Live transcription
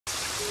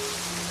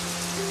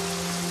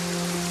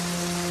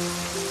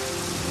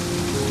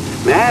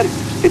Mad?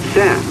 It's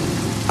Sam.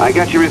 I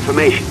got your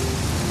information.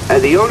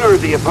 The owner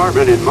of the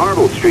apartment in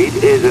Marble Street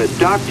is a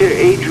Dr.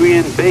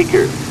 Adrian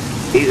Baker.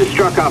 He's a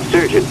struck-off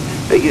surgeon.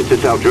 He used to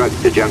sell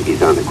drugs to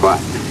junkies on the quad.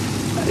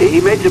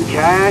 He made some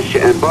cash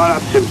and bought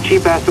up some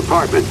cheap-ass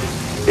apartments,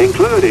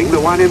 including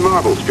the one in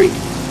Marble Street.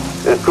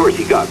 Of course,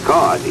 he got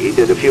caught. He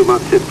did a few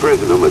months in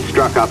prison and was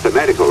struck off the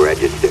medical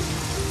register.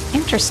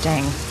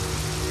 Interesting.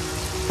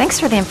 Thanks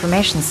for the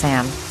information,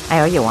 Sam.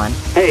 I owe you one.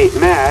 Hey,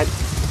 Mad,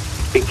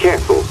 be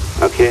careful,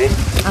 okay?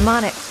 I'm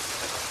on it.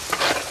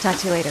 Talk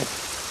to you later.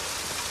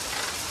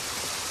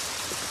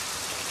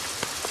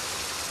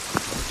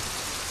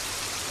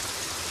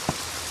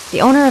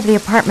 The owner of the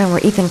apartment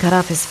where Ethan cut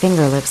off his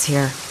finger lives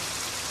here.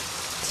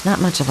 It's not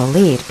much of a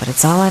lead, but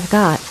it's all I've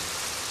got.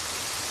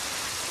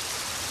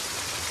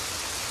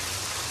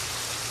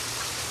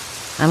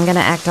 I'm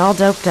gonna act all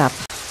doped up.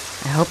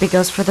 I hope he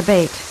goes for the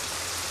bait.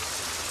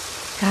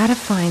 Gotta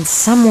find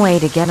some way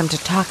to get him to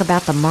talk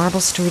about the Marble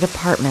Street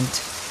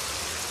apartment.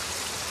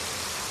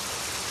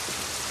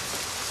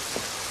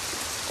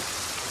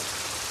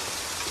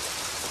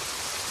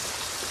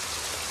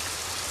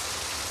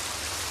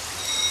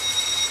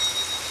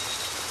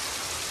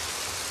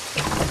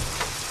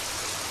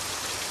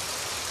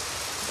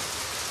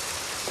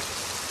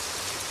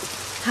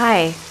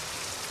 Hi.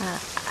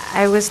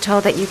 I was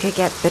told that you could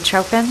get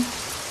Bitropin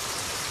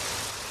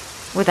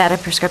without a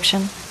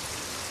prescription.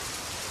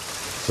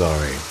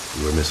 Sorry,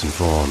 you were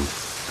misinformed.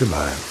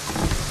 Goodbye.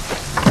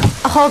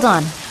 Hold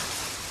on.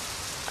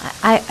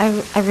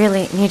 I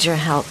really need your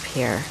help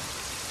here.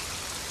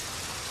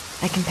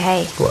 I can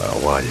pay.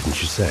 Well, why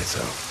didn't you say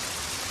so?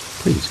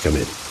 Please come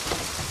in.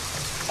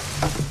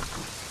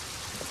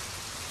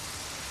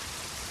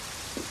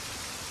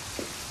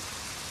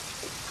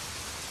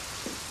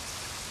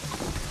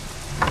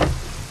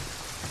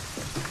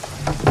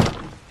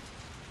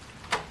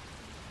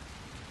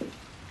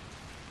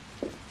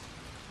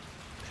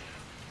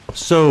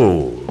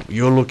 So,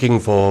 you're looking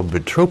for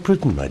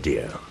Bitropin, my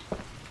dear?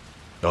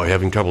 Are you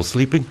having trouble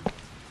sleeping?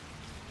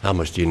 How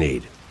much do you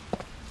need?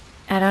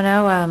 I don't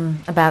know,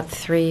 about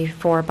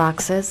 3-4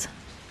 boxes.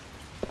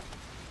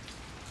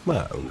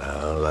 Well,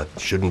 no,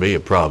 that shouldn't be a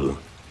problem.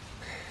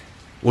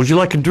 Would you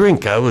like a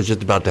drink? I was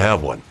just about to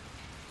have one.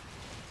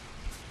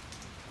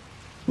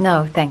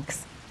 No,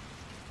 thanks.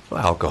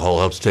 Well, alcohol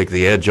helps take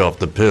the edge off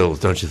the pills,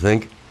 don't you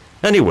think?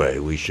 Anyway,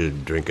 we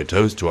should drink a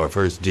toast to our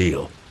first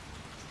deal.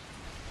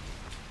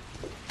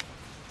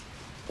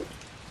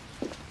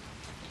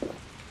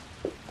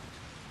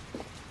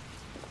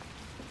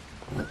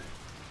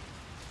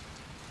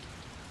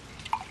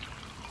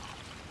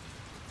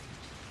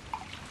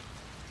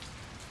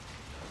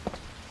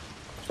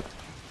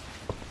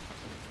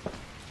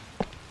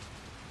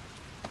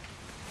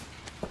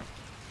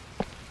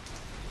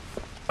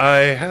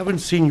 I haven't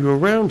seen you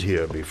around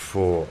here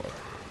before.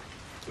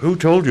 Who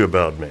told you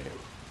about me?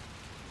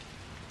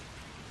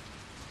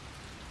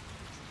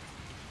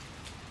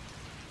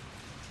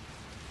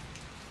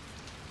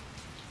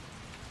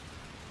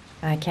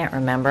 I can't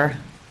remember.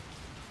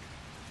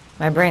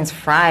 My brain's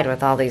fried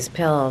with all these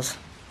pills.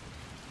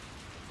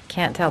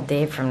 Can't tell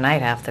day from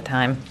night half the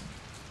time.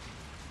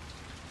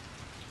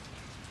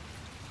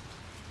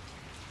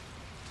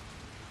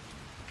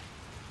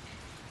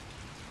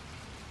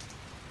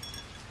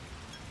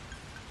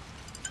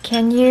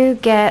 Can you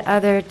get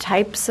other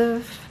types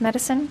of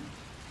medicine?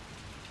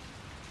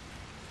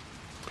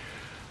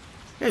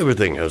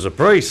 Everything has a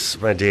price,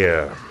 my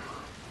dear.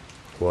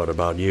 What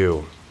about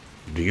you?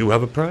 Do you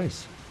have a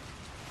price?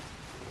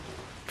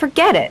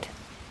 Forget it.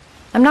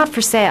 I'm not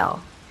for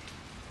sale.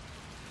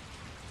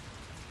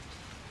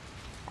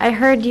 I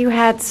heard you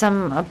had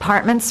some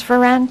apartments for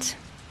rent.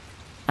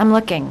 I'm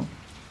looking.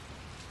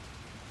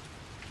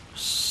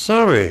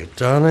 Sorry,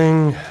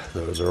 darling.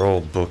 Those are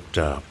all booked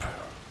up.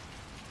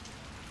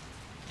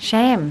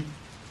 Shame.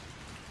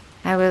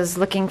 I was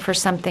looking for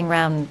something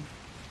around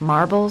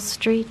Marble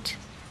Street.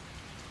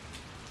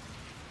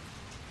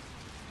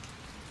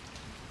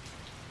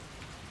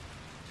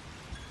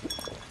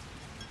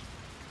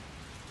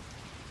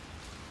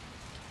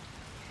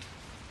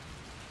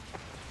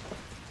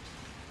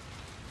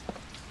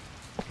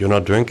 You're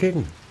not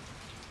drinking?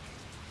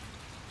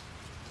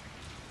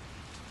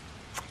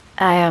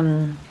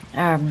 I'm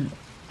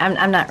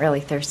not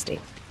really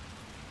thirsty.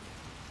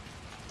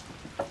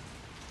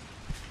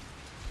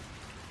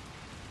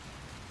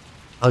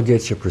 I'll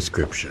get your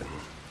prescription.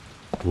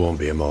 Won't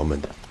be a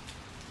moment.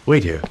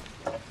 Wait here.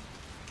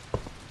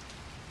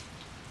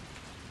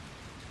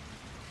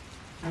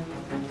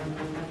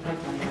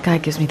 That guy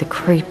gives me the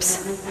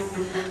creeps.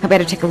 I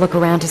better take a look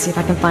around to see if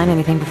I can find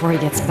anything before he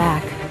gets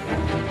back.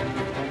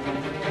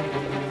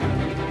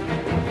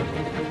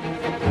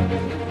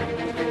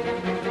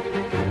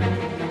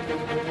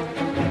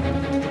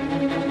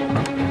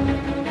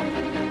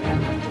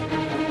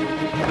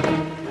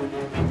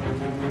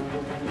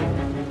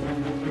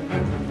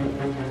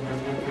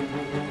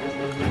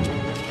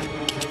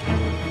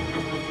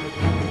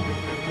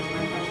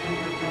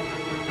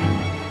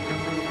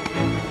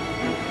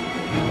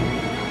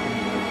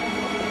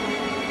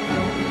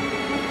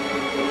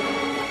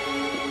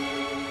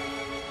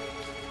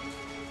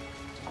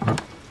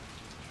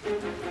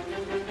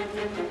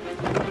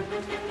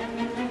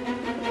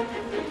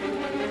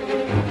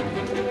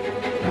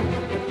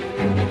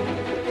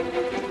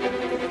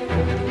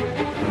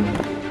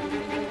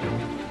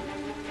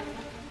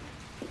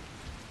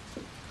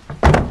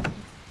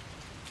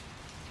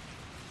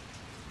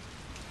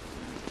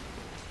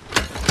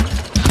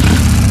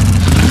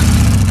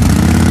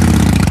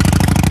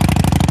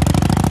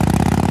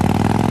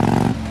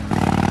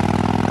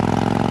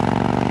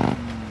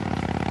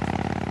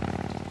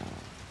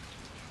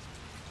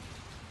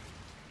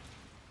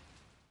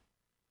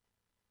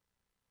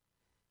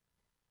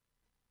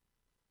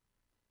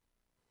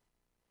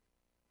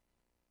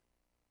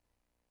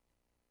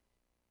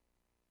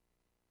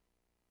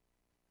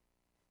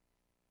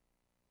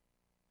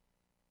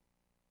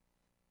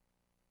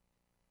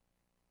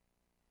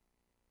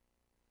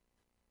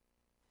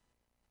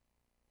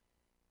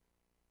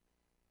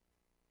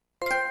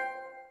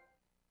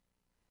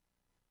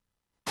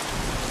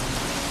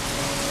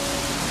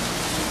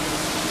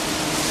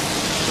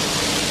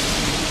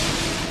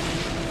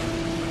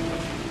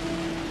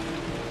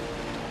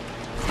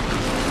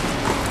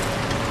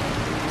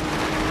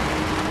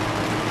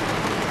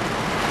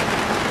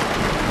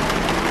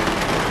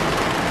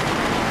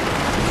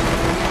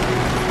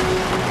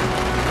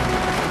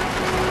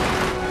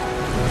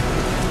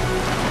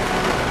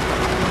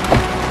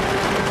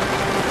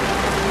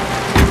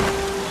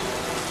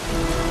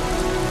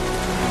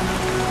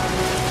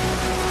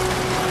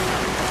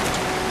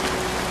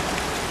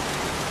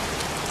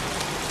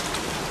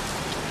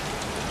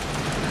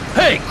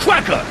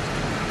 Tucker!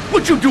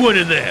 What you doing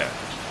in there?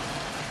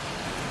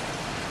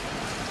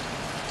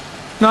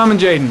 Norman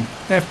Jayden,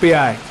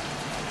 FBI.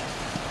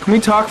 Can we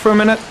talk for a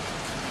minute?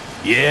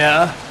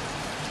 Yeah?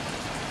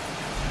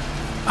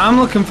 I'm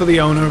looking for the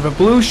owner of a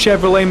blue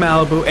Chevrolet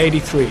Malibu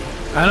 83.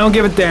 I don't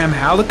give a damn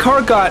how the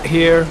car got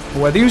here,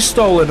 or whether you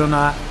stole it or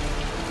not.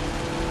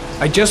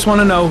 I just want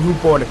to know who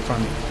bought it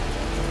from you.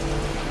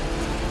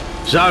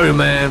 Sorry,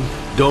 man.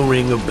 Don't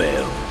ring a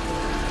bell.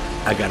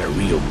 I got a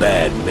real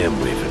bad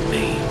memory for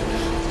names.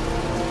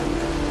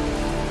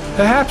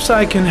 Perhaps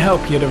I can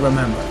help you to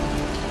remember.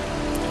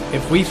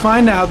 If we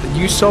find out that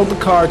you sold the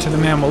car to the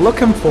man we're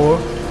looking for,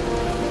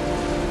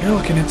 you're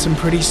looking at some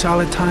pretty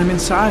solid time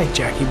inside,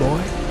 Jackie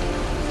boy.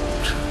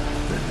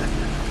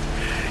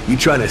 You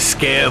trying to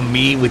scare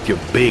me with your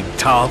big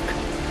talk?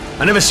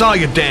 I never saw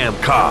your damn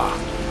car.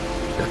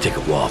 Now take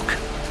a walk.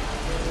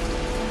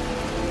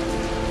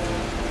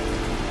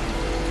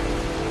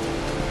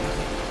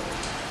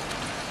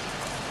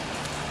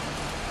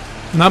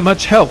 Not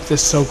much help,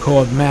 this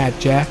so-called Mad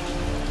Jack.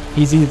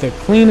 He's either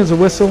clean as a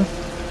whistle,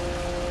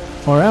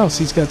 or else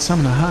he's got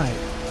something to hide.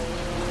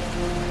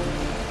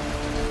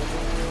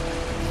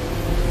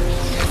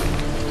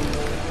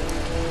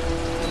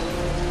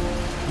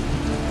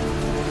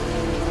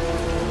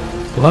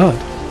 Blood.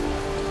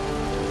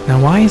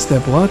 Now why is there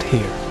blood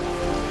here?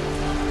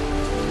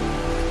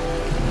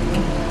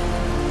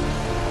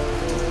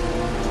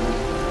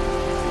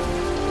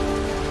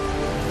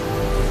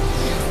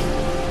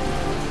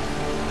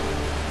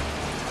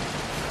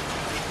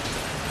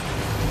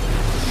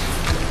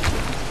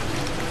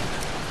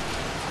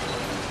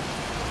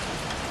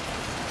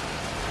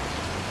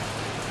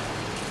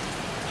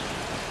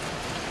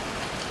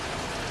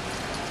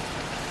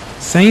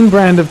 Same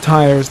brand of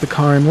tire as the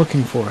car I'm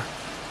looking for.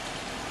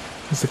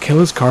 Has the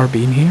killer's car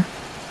been here?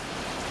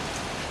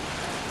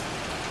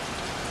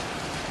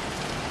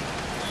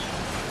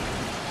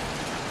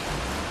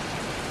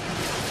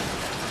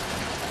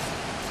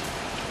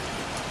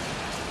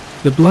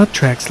 The blood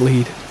tracks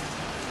lead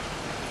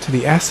to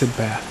the acid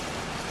bath.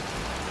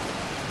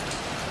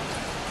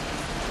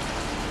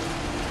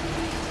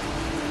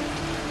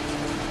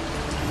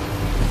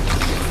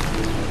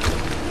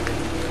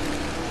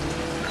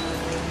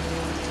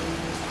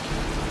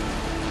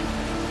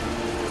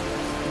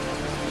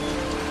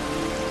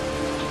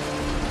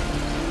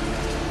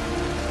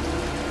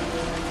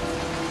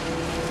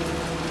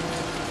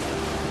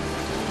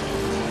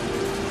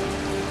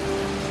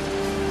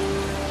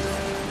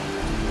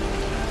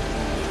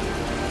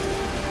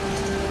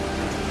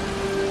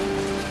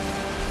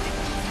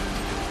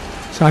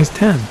 Size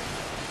 10.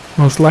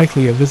 Most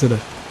likely a visitor.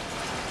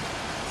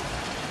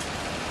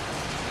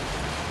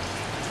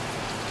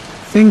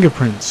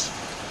 Fingerprints.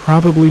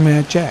 Probably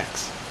Mad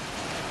Jack's.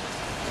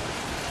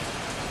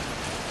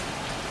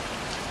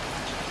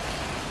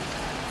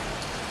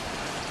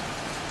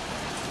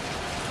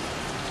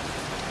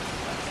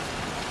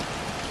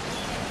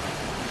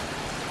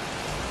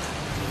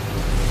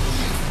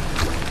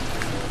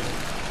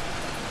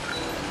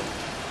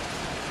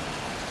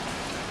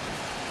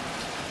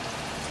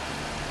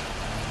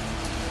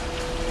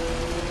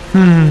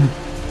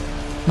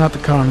 Not the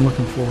car I'm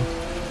looking for.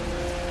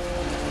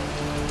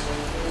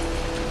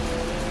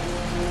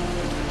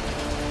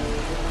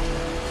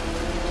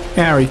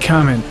 Harry,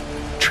 comment.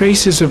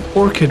 Traces of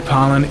orchid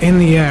pollen in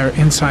the air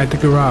inside the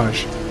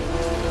garage.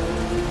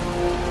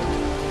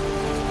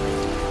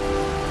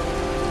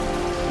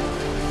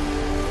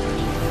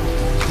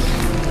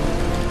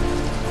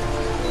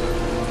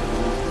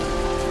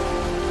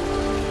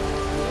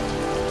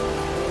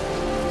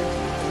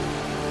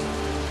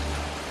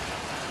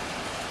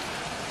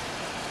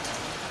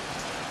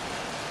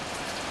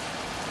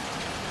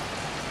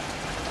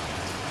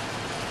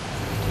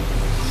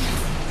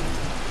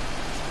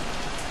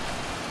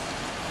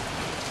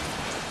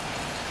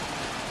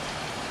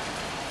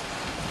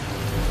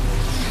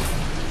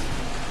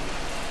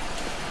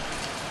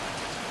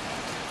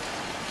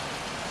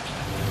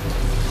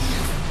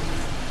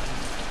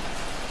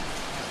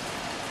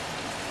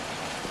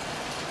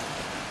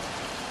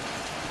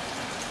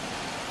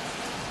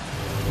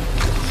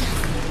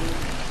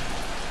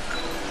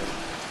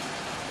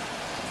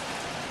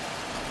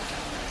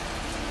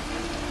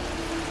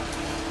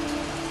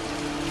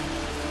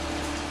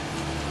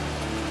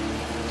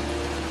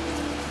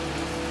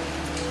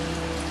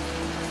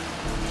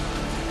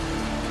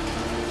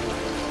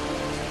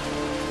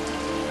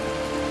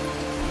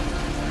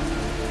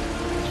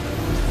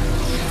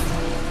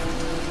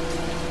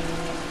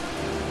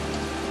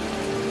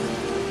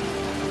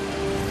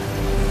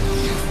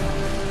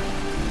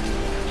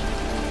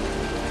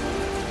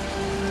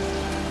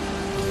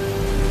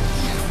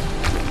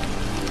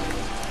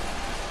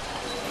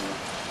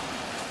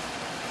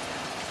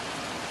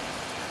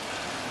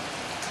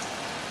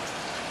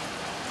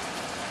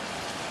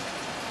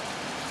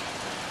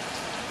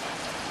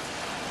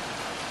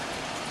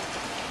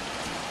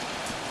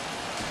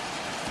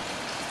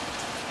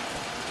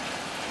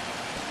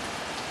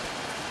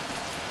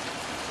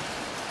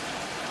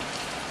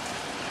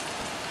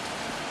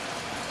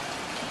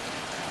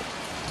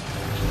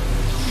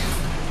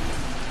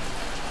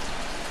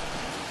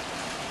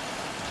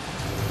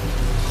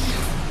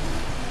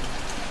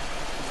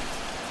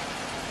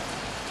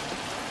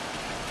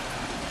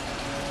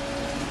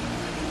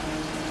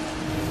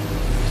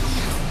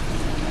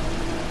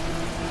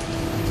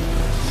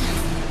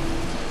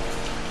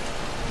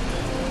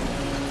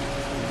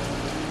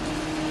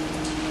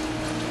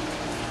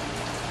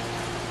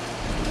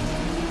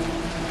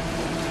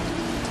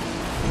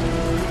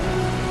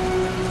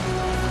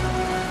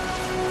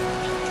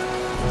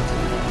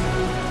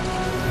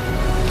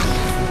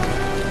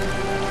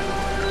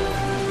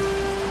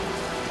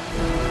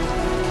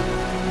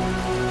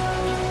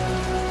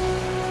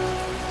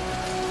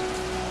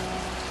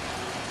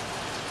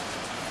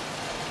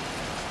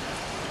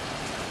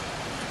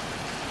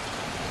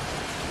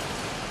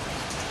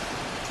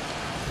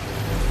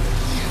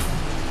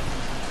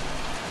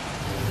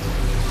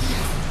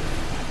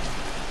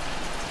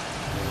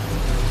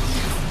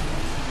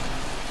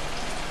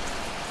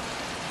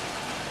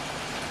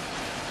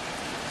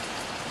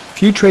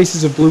 Few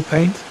traces of blue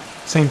paint,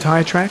 same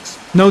tire tracks.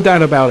 No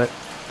doubt about it.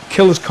 The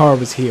killer's car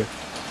was here.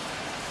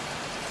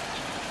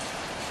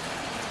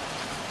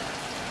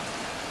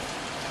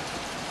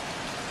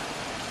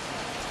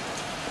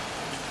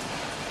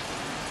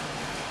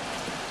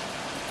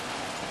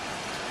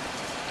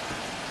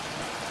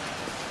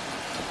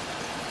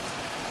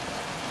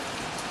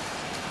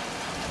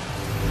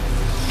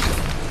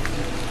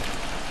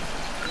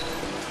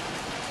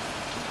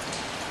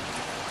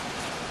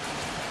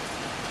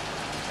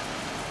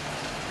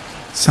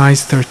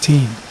 Size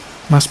 13.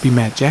 Must be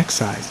Matt Jack's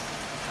size.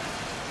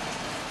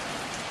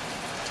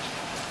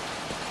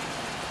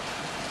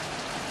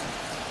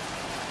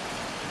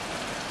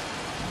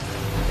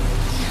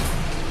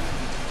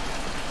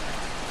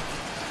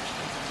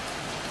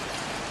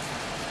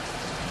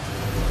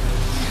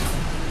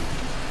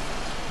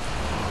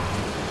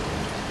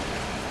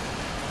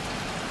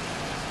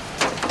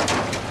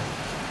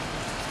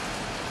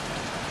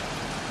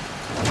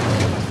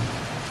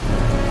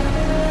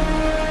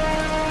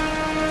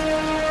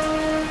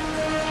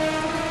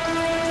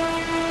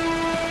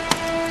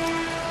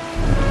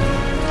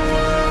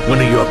 One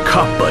of your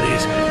cop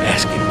buddies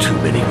asking too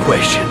many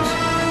questions.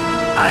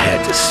 I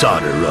had to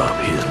solder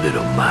up his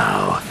little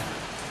mouth.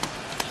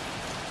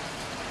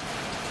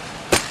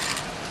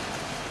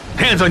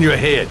 Hands on your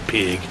head,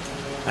 pig.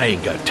 I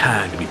ain't got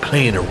time to be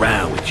playing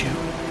around with you.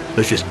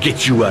 Let's just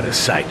get you out of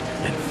sight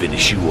and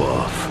finish you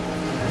off.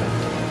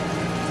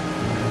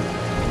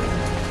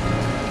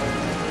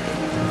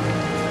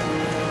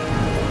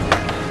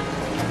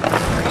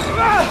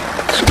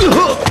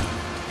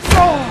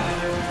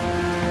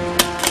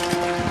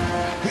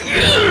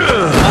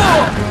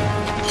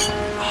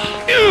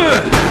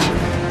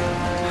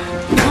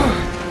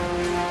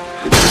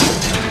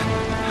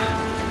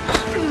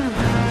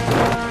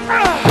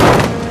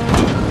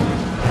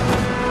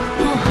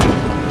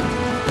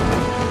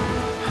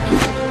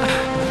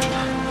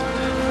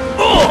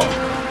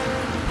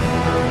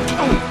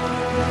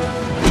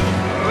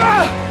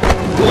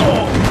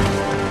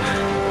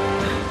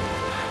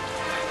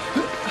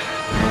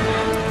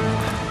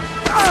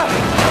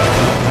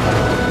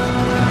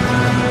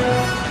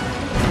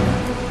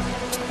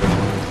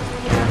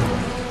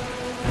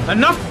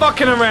 Enough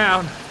fucking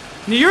around.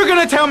 You're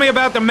gonna tell me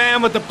about the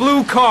man with the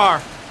blue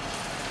car.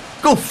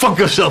 Go fuck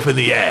yourself in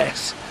the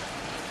ass.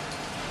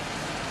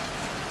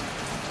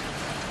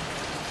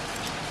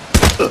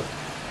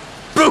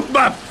 Broke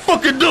my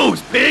fucking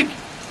nose, pig!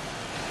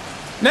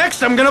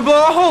 Next, I'm gonna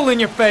blow a hole in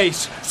your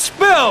face.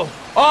 Spill!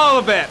 All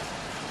of it.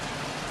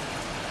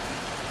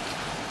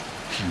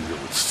 You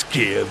don't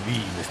scare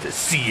me, Mr.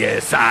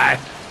 CSI.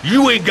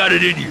 You ain't got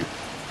it in you.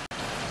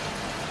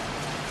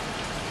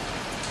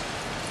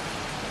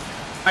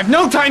 I've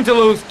no time to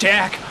lose,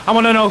 Jack. I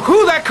want to know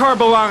who that car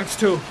belongs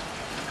to.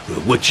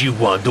 Well, what you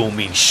want don't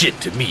mean shit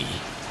to me.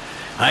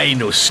 I ain't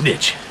no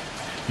snitch.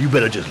 You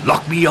better just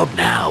lock me up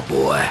now,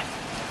 boy.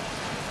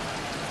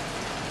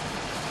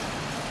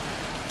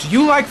 Do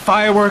you like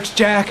fireworks,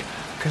 Jack?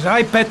 'Cause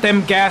I bet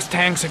them gas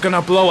tanks are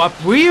gonna blow up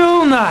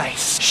real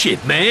nice.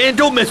 Shit, man,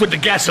 don't mess with the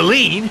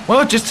gasoline.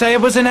 Well, just say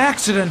it was an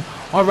accident.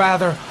 Or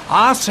rather,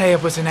 I'll say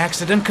it was an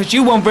accident 'cause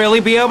you won't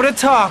really be able to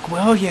talk,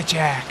 will you,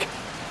 Jack?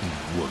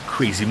 What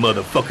crazy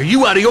motherfucker.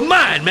 You out of your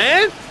mind,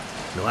 man.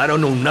 No, I don't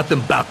know nothing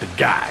about the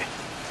guy.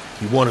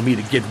 He wanted me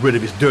to get rid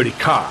of his dirty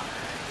car.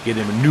 Get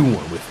him a new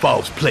one with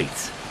false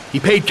plates.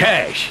 He paid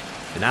cash,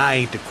 and I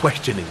ain't the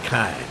questioning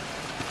kind.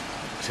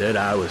 Said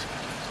I was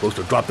supposed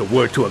to drop the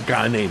word to a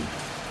guy named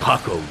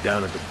Paco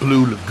down at the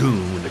Blue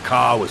Lagoon when the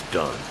car was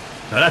done.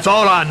 Now that's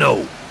all I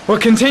know. We'll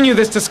continue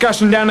this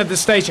discussion down at the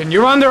station.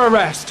 You're under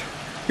arrest.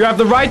 You have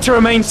the right to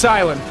remain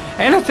silent.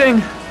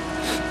 Anything...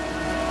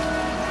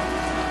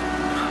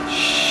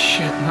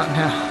 Shit, not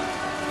now.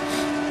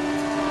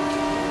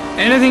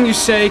 Anything you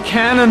say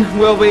can and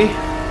will be...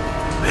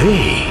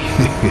 Hey,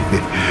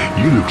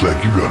 You look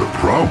like you got a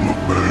problem,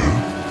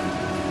 man.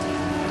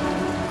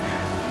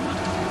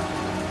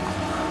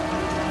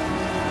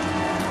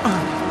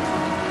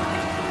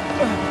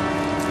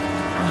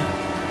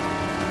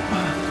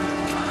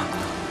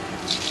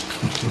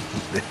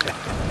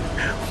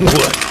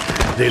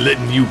 what? They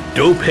letting you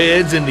dope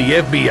heads in the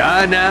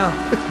FBI now?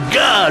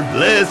 God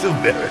bless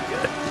America.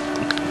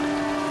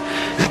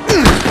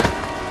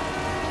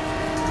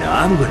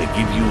 Now I'm gonna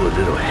give you a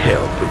little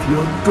help with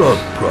your drug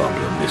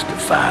problem, Mr.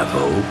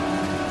 5-0.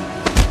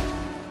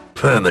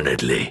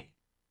 Permanently.